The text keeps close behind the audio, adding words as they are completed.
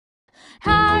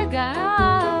Hi guys,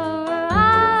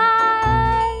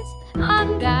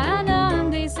 I'm Dana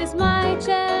and this is my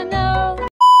channel.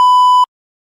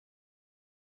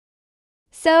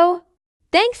 So,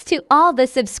 thanks to all the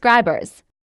subscribers.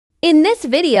 In this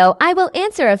video, I will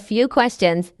answer a few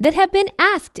questions that have been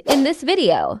asked in this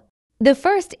video. The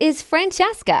first is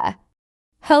Francesca.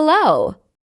 Hello.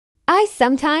 I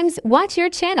sometimes watch your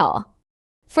channel.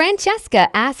 Francesca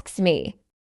asks me,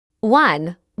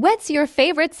 1. What's your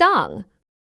favorite song?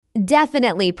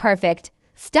 Definitely Perfect,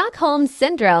 Stockholm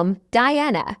Syndrome,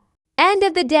 Diana. End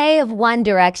of the Day of One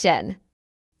Direction.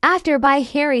 After by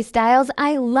Harry Styles,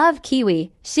 I love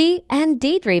Kiwi, She, and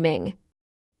Daydreaming.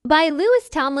 By Louis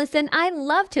Tomlinson, I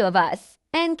love Two of Us,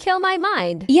 and Kill My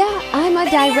Mind. Yeah, I'm a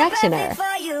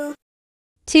Directioner.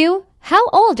 2. How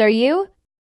old are you?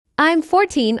 I'm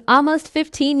 14, almost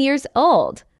 15 years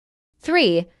old.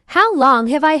 3. How long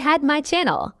have I had my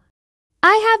channel?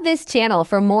 I have this channel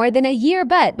for more than a year,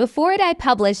 but before it I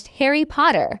published Harry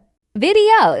Potter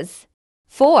videos.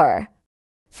 4.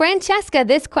 Francesca,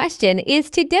 this question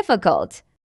is too difficult.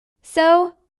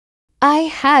 So, I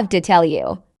have to tell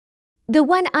you. The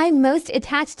one I'm most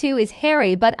attached to is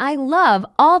Harry, but I love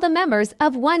all the members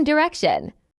of One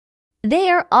Direction. They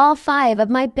are all 5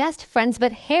 of my best friends,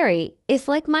 but Harry is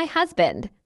like my husband.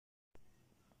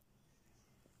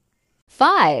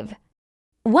 5.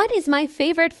 What is my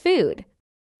favorite food?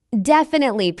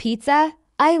 Definitely pizza.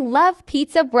 I love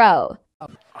pizza, bro.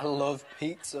 I love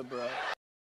pizza, bro.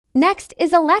 Next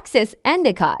is Alexis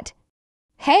Endicott.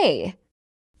 Hey.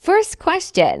 First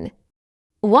question.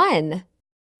 1.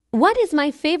 What is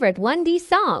my favorite 1D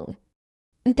song?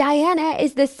 Diana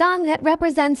is the song that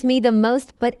represents me the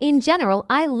most, but in general,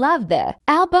 I love the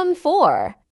album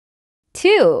 4.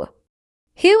 2.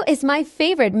 Who is my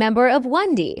favorite member of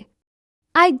 1D?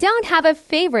 I don't have a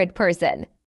favorite person,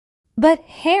 but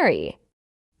Harry.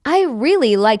 I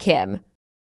really like him.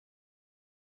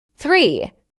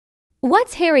 3.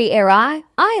 What's Harry era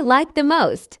I like the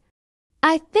most?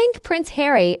 I think Prince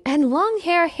Harry and Long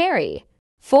Hair Harry.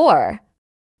 4.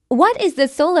 What is the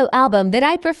solo album that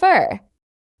I prefer?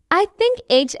 I think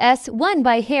HS1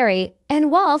 by Harry and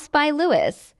Waltz by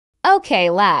Louis. Okay,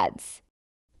 lads.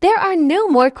 There are no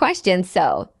more questions,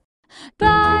 so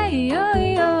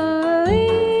Bye.